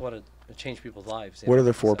 we just want to change people's lives. What are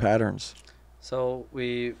the 4 patterns? So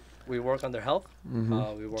we work on their health.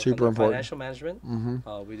 We work Super on their important. financial management.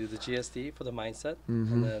 We do the GSD for the mindset.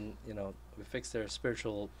 And then, you know, we fix their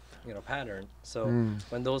spiritual, you know, pattern. So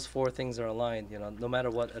when those 4 things are aligned, you know, no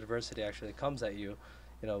matter what adversity actually comes at you,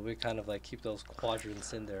 you know, we kind of like keep those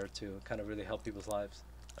quadrants in there to kind of really help people's lives.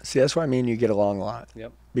 See, that's why me and you get along a lot.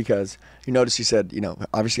 Yep. Because you notice you said, you know,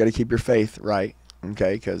 obviously got to keep your faith right,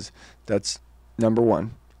 okay, because that's number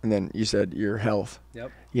 1. And then you said your health.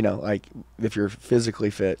 Yep. You know, like if you're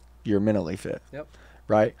physically fit, you're mentally fit. Yep.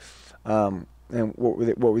 Right? And what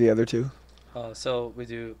were the other 2? So we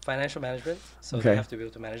do financial management. So they have to be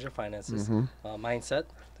able to manage their finances. Mindset.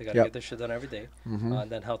 They got to get their shit done every day. And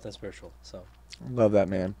then health and spiritual. So. Love that,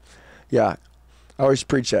 man. Yeah. I always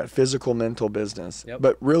preach that physical, mental business,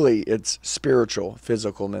 but really it's spiritual,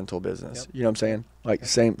 physical, mental business. You know what I'm saying? Like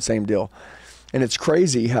same deal. And it's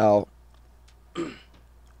crazy how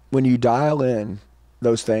when you dial in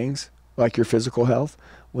those things, like your physical health,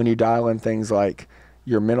 when you dial in things like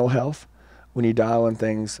your mental health, when you dial in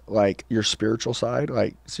things like your spiritual side,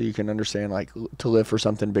 like so you can understand like to live for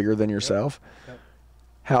something bigger than yourself,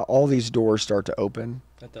 how all these doors start to open.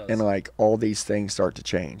 It does. And like all these things start to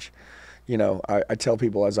change. You know, I tell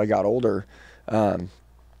people as I got older,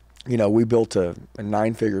 you know, we built a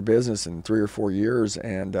 9-figure business in 3 or 4 years.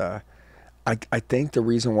 And I think the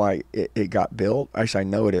reason why it got built, actually I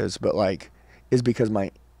know it is, but like, is because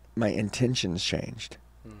my intentions changed,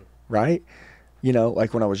 right? You know,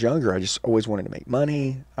 like when I was younger, I just always wanted to make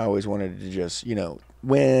money. I always wanted to just, you know,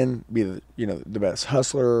 win, be the, you know, the best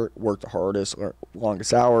hustler, work the hardest, or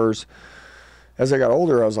longest hours. As I got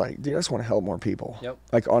older, I was like, dude, I just want to help more people.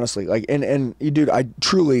 Like, honestly, like, and dude, I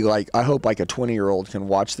truly, like, I hope like a 20-year-old can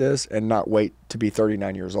watch this and not wait to be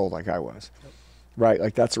 39 years old like I was. Right?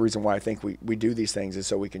 Like, that's the reason why I think we do these things, is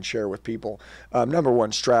so we can share with people. Number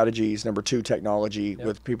 1, strategies. Number 2, technology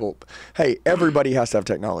with people. Hey, everybody has to have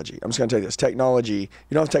technology. I'm just going to tell you this. Technology,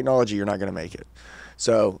 you don't have technology, you're not going to make it.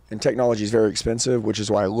 So, and technology is very expensive, which is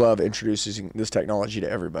why I love introducing this technology to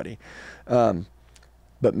everybody. But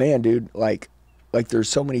man, dude, like there's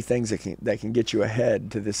so many things that can get you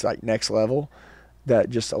ahead to this like next level that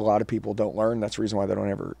just a lot of people don't learn. That's the reason why they don't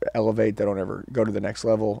ever elevate. They don't ever go to the next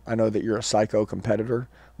level. I know that you're a psycho competitor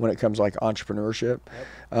when it comes to like entrepreneurship,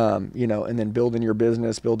 you know, and then building your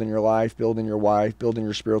business, building your life, building your wife, building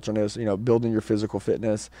your spiritualness, you know, building your physical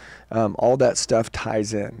fitness. All that stuff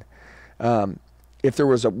ties in. If there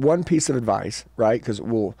was one piece of advice, right? Because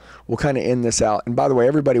we'll kind of end this out. And by the way,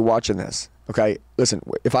 everybody watching this, okay, listen,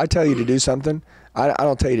 if I tell you to do something, I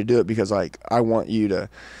don't tell you to do it because like I want you to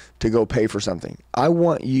go pay for something. I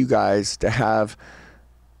want you guys to have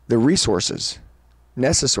the resources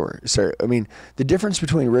necessary. So, I mean, the difference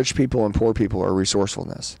between rich people and poor people are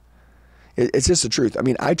resourcefulness. It's just the truth. I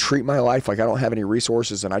mean, I treat my life like I don't have any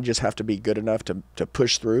resources and I just have to be good enough to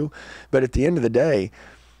push through. But at the end of the day,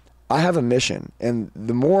 I have a mission, and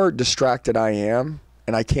the more distracted I am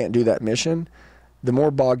and I can't do that mission, the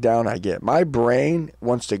more bogged down I get. My brain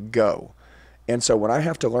wants to go. And so when I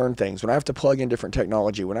have to learn things, when I have to plug in different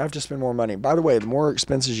technology, when I have to spend more money, by the way, the more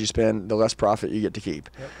expenses you spend, the less profit you get to keep.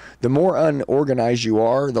 The more unorganized you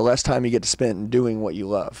are, the less time you get to spend doing what you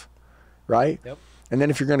love, right? And then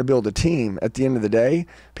if you're going to build a team, at the end of the day,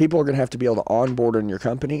 people are going to have to be able to onboard in your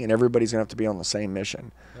company, and everybody's going to have to be on the same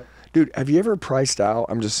mission. Dude, have you ever priced out,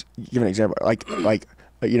 I'm just giving an example, like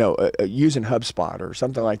you know, using HubSpot or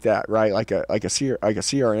something like that, right? Like a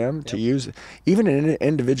CRM to use, even an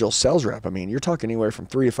individual sales rep. I mean, you're talking anywhere from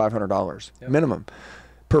 $300 to $500 minimum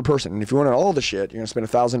per person. And if you want all the shit, you're gonna spend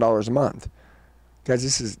 $1,000 a month. Guys,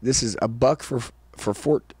 this is $1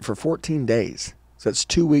 for 14 days. So it's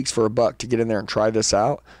 2 weeks for $1 to get in there and try this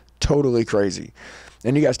out. Totally crazy.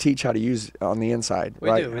 And you guys teach how to use on the inside,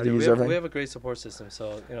 right? We How to do. use We have a great support system,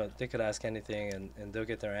 so they could ask anything, and they'll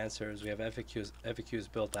get their answers. We have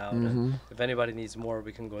FAQs built out, and if anybody needs more,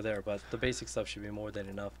 we can go there. But the basic stuff should be more than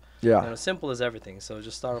enough. Yeah. Simple as everything. So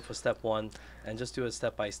just start off with step 1, and just do it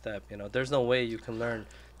step by step. There's no way you can learn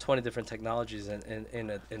 20 different technologies in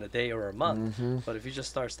a day or a month. But if you just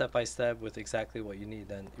start step by step with exactly what you need,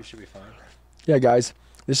 then you should be fine. Yeah, guys,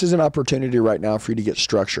 this is an opportunity right now for you to get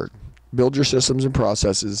structured. Build your systems and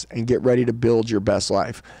processes and get ready to build your best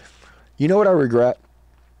life. You know what I regret?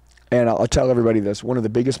 And I'll tell everybody this. One of the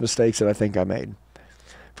biggest mistakes that I think I made.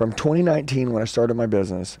 From 2019 when I started my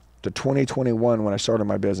business to 2021 when I started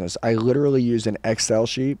my business, I literally used an Excel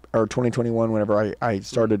sheet, or 2021 whenever I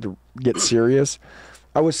started to get serious.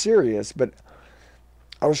 I was serious, but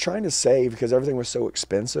I was trying to save because everything was so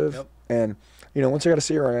expensive. Yep. And, once I got a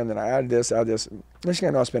CRM, then I added this. Next thing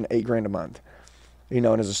I know, I spent $8,000 a month. And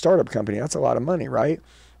as a startup company, that's a lot of money, right?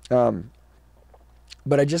 But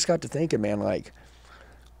I just got to thinking, man, like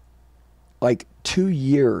 2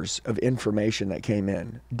 years of information that came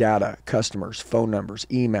in, data, customers, phone numbers,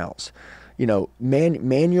 emails,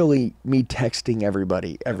 manually me texting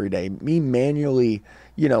everybody every day, me manually,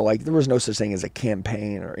 like there was no such thing as a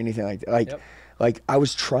campaign or anything like that. Like I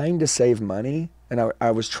was trying to save money, and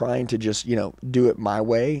I was trying to just, do it my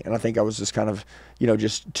way. And I think I was just kind of,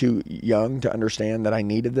 just too young to understand that I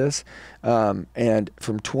needed this. And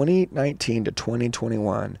from 2019 to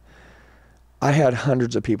 2021, I had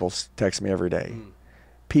hundreds of people text me every day.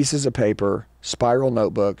 Pieces of paper, spiral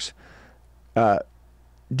notebooks,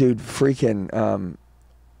 dude, freaking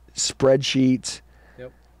spreadsheets,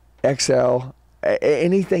 Excel,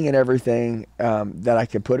 anything and everything that I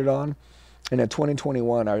could put it on. And in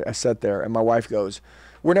 2021, I sat there, and my wife goes,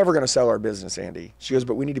 "We're never going to sell our business, Andy." She goes,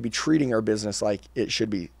 "But we need to be treating our business like it should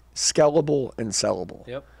be scalable and sellable."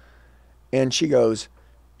 Yep. And she goes,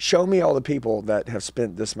 "Show me all the people that have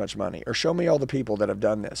spent this much money, or show me all the people that have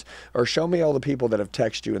done this, or show me all the people that have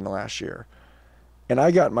texted you in the last year." And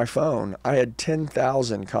I got my phone. I had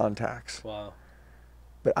 10,000 contacts. Wow.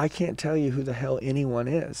 But I can't tell you who the hell anyone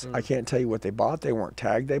is. I can't tell you what they bought. They weren't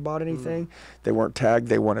tagged they bought anything. They weren't tagged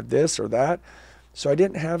they wanted this or that. So I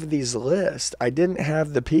didn't have these lists. I didn't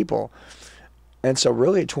have the people. And so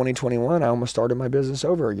really 2021, I almost started my business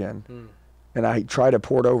over again. And I tried to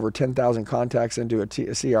port over 10,000 contacts into a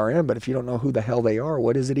CRM, but if you don't know who the hell they are,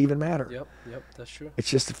 what does it even matter? Yep, that's true.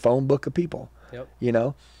 It's just a phone book of people,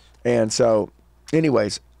 Yep. And so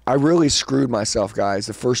anyways, I really screwed myself, guys,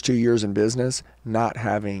 the first 2 years in business, not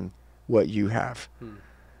having what you have.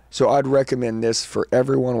 So I'd recommend this for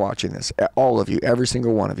everyone watching this, all of you, every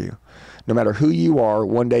single one of you. No matter who you are,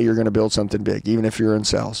 one day you're going to build something big, even if you're in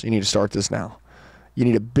sales. You need to start this now. You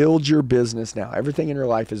need to build your business now. Everything in your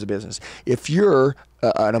life is a business. If you're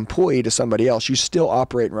an employee to somebody else, you still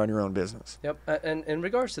operate and run your own business. Yep. And in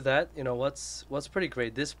regards to that, what's pretty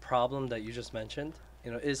great, this problem that you just mentioned,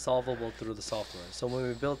 is solvable through the software. So when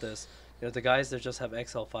we built this, the guys that just have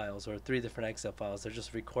Excel files or 3 different Excel files, they're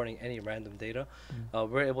just recording any random data.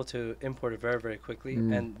 We're able to import it very, very quickly,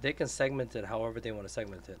 and they can segment it however they want to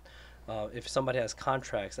segment it. If somebody has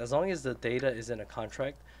contracts, as long as the data is in a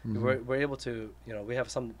contract, we're able to, we have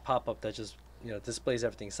some pop-up that just, displays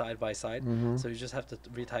everything side by side. So you just have to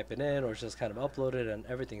retype it in or just kind of upload it, and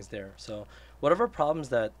everything's there. So whatever problems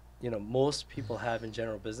that, most people have in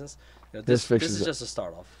general business, this is just a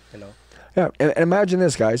start off, Yeah, and imagine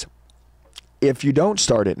this, guys. If you don't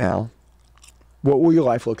start it now, what will your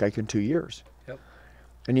life look like in 2 years? Yep.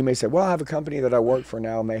 And you may say, well, I have a company that I work for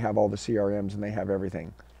now, and they have all the CRMs, and they have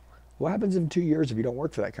everything. What happens in 2 years if you don't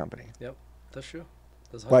work for that company? Yep, that's true.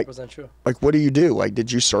 That's 100% true. Like, what do you do? Like,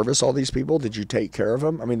 did you service all these people? Did you take care of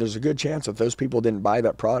them? I mean, there's a good chance if those people didn't buy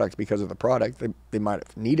that product because of the product, they might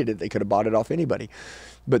have needed it. They could have bought it off anybody.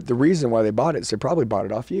 But the reason why they bought it is they probably bought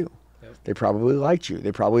it off you. Yep. They probably liked you.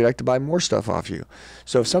 They probably like to buy more stuff off you.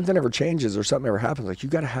 So if something ever changes or something ever happens, like, you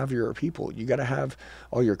got to have your people. You got to have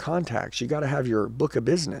all your contacts. You got to have your book of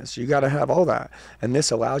business. You got to have all that. And this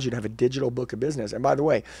allows you to have a digital book of business. And by the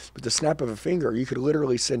way, with the snap of a finger, you could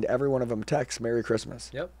literally send every one of them a text, Merry Christmas.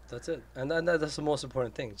 Yep, that's it. And that's the most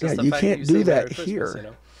important thing. Just the you fact can't that you do say that Merry here.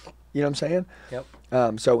 Christmas, You know what I'm saying?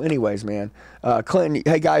 Yep. So anyways, man, Clinton,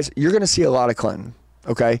 hey guys, you're going to see a lot of Clinton.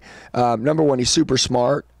 Okay. Number one, he's super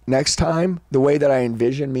smart. Next time, the way that I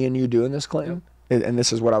envision me and you doing this, Clinton, and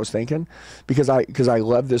this is what I was thinking, because I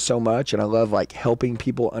love this so much, and I love like helping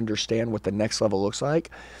people understand what the next level looks like.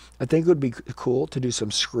 I think it would be cool to do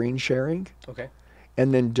some screen sharing. Okay.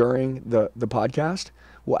 And then during the podcast,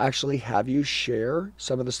 we'll actually have you share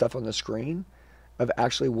some of the stuff on the screen of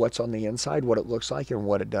actually what's on the inside, what it looks like, and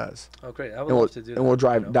what it does. Oh, great. I would love to do that. And we'll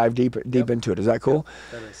dive deep into it. Is that cool?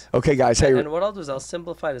 Yep, that is. Okay, guys. Hey. And what I'll do is I'll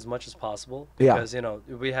simplify it as much as possible. Because,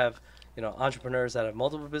 we have, entrepreneurs that have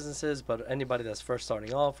multiple businesses, but anybody that's first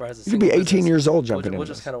starting off or has a single business. You could be 18 years old jumping in. We'll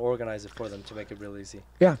just kind of organize it for them to make it real easy.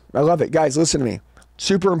 Yeah, I love it. Guys, listen to me.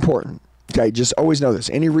 Super important. Okay, just always know this.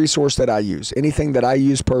 Any resource that I use, anything that I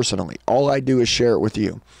use personally, all I do is share it with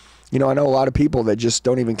you. I know a lot of people that just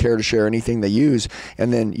don't even care to share anything they use,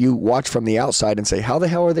 and then you watch from the outside and say, how the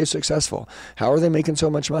hell are they successful? How are they making so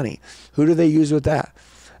much money? Who do they use with that?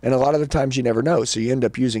 And a lot of the times you never know, so you end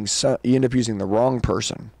up using the wrong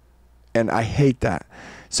person, and I hate that.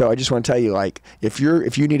 So I just want to tell you, like, if you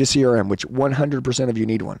need a CRM, which 100% of you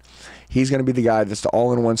need one, he's going to be the guy that's the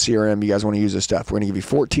all-in-one CRM. You guys want to use this stuff. We're going to give you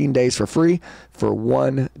 14 days for free for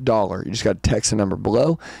 $1. You just got to text the number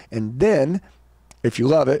below, and then if you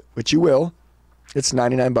love it, which you will, it's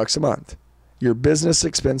 $99 a month. Your business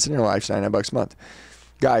expense in your life is $99 a month.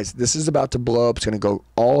 Guys, this is about to blow up. It's going to go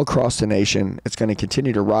all across the nation. It's going to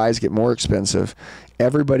continue to rise, get more expensive.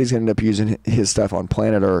 Everybody's going to end up using his stuff on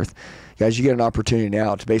planet Earth. Guys, you get an opportunity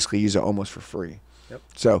now to basically use it almost for free. Yep.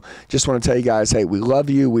 So just want to tell you guys, hey, we love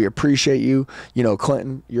you. We appreciate you.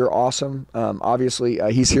 Clinton, you're awesome. Obviously,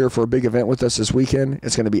 he's here for a big event with us this weekend.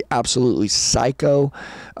 It's going to be absolutely psycho.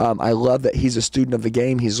 I love that he's a student of the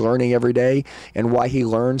game. He's learning every day. And why he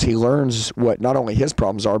learns what not only his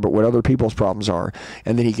problems are, but what other people's problems are.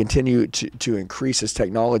 And then he continues to increase his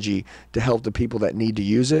technology to help the people that need to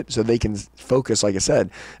use it so they can focus, like I said,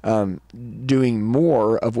 doing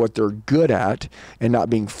more of what they're good at and not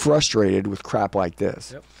being frustrated with crap like this.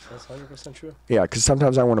 Yep, that's 100% true. Yeah, because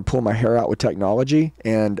sometimes I want to pull my hair out with technology,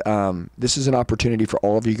 and this is an opportunity for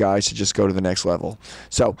all of you guys to just go to the next level.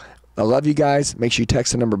 So I love you guys. Make sure you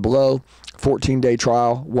text the number below. 14-day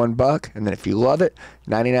trial, $1, and then if you love it,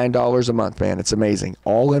 $99 a month, man. It's amazing.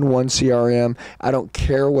 All-in-one CRM. I don't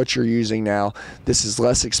care what you're using now. This is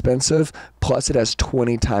less expensive, plus it has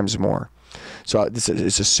 20 times more. So it's a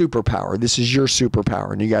superpower. This is your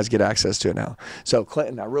superpower, and you guys get access to it now. So,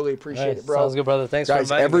 Clinton, I really appreciate it, bro. Sounds good, brother. Thanks, guys, for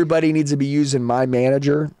inviting everybody me. needs to be using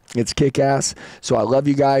MyManager. It's kick-ass. So I love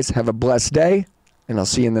you guys. Have a blessed day, and I'll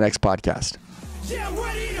see you in the next podcast. Yeah,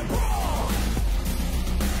 ready to brawl.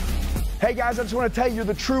 Hey guys, I just want to tell you, you're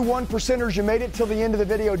the true 1%ers. You made it till the end of the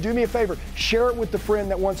video. Do me a favor, share it with the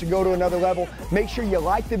friend that wants to go to another level. Make sure you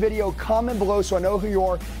like the video, comment below so I know who you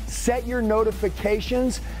are, set your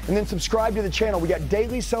notifications, and then subscribe to the channel. We got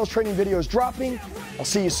daily sales training videos dropping. I'll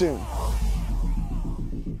see you soon.